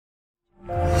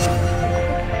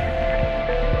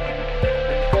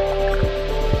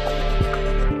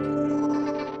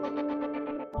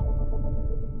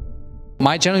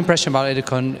My general impression about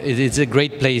EDUCON is it's a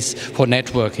great place for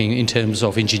networking in terms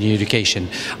of engineering education.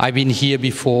 I've been here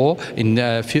before in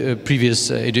previous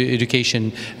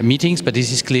education meetings, but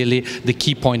this is clearly the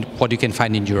key point what you can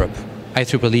find in Europe.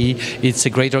 IEEE, it's a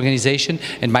great organization,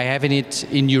 and by having it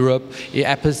in Europe, it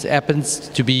happens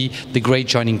to be the great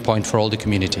joining point for all the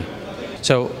community.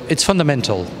 So it's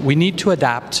fundamental. We need to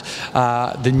adapt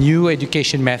the new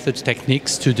education methods,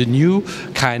 techniques to the new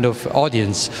kind of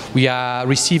audience. We are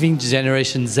receiving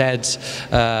Generation Z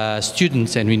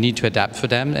students, and we need to adapt for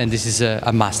them, and this is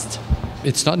a must.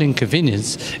 It's not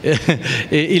inconvenience.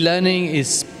 E-learning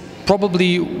is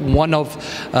probably one of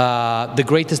the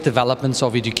greatest developments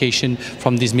of education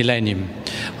from this millennium.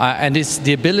 And it's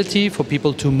the ability for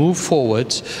people to move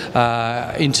forward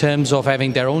in terms of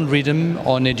having their own rhythm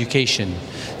on education.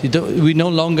 We no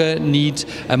longer need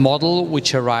a model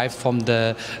which arrived from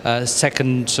the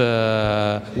second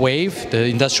wave, the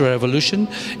Industrial Revolution,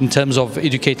 in terms of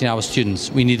educating our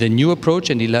students. We need a new approach,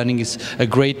 and e-learning is a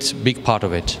great big part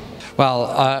of it.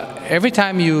 Well, every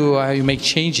time you make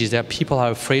changes, people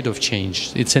are afraid of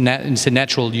change. It's a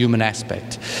natural human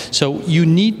aspect. So you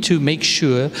need to make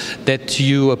sure that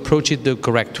you approach it the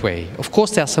correct way. Of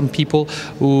course, there are some people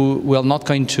who are not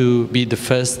going to be the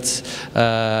first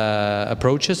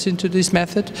approaches into this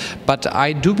method, but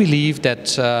I do believe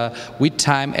that with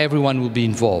time, everyone will be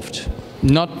involved.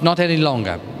 Not any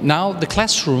longer. Now the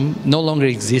classroom no longer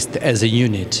exists as a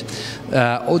unit.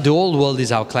 The whole world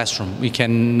is our classroom. We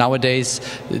can nowadays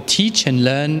teach and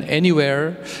learn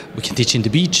anywhere. We can teach in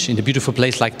the beach, in a beautiful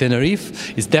place like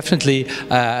Tenerife. It's definitely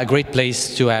a great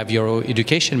place to have your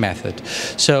education method.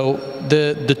 So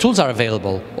the tools are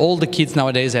available. All the kids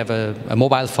nowadays have a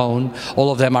mobile phone.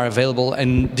 All of them are available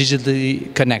and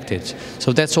digitally connected.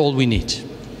 So that's all we need.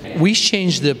 We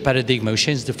changed the paradigm, we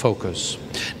changed the focus.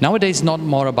 Nowadays it's not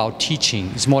more about teaching,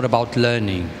 it's more about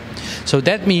learning. So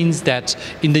that means that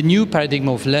in the new paradigm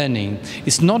of learning,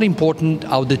 it's not important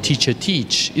how the teacher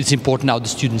teach, it's important how the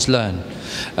students learn.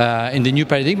 In the new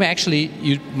paradigm, actually,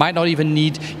 you might not even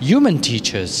need human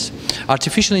teachers.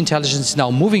 Artificial intelligence is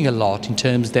now moving a lot in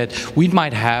terms that we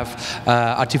might have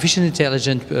artificial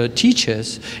intelligent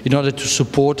teachers in order to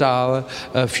support our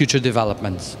future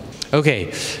developments.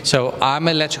 Okay, so I'm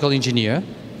an electrical engineer.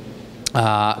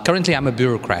 Currently I'm a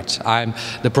bureaucrat. I'm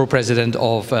the pro-president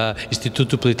of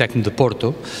Instituto Politécnico de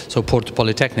Porto, so Porto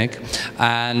Polytechnic,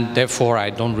 and therefore I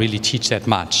don't really teach that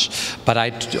much. But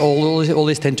I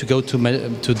always tend to go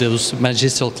to those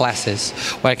magistral classes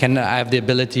where I have the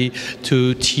ability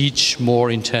to teach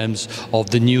more in terms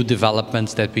of the new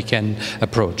developments that we can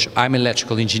approach. I'm an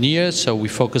electrical engineer, so we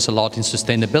focus a lot in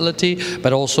sustainability,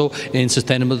 but also in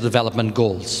sustainable development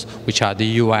goals, which are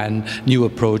the UN new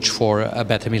approach for a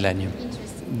better millennium.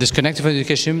 This connected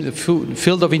education, the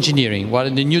field of engineering, what are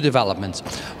the new developments?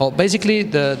 Well, basically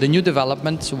the new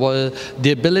developments were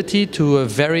the ability to a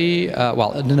very,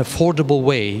 well, in an affordable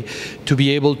way to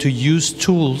be able to use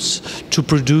tools to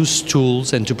produce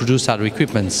tools and to produce other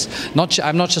equipments.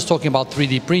 I'm not just talking about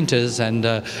 3D printers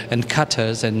and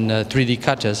cutters and 3D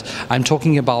cutters. I'm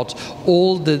talking about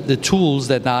all the tools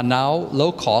that are now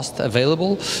low cost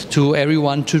available to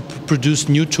everyone to produce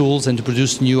new tools and to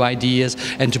produce new ideas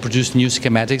and to produce new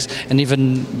schematics and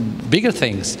even bigger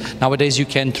things. Nowadays you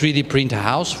can 3D print a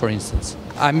house, for instance.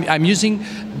 I'm using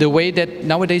the way that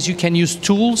nowadays you can use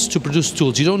tools to produce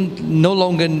tools. You no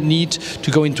longer need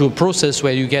to go into a process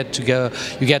where you get to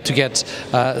get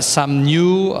some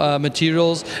new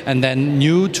materials and then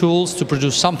new tools to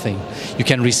produce something. You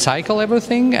can recycle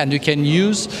everything, and you can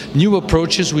use new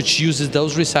approaches which uses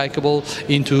those recyclable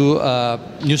into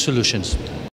new solutions.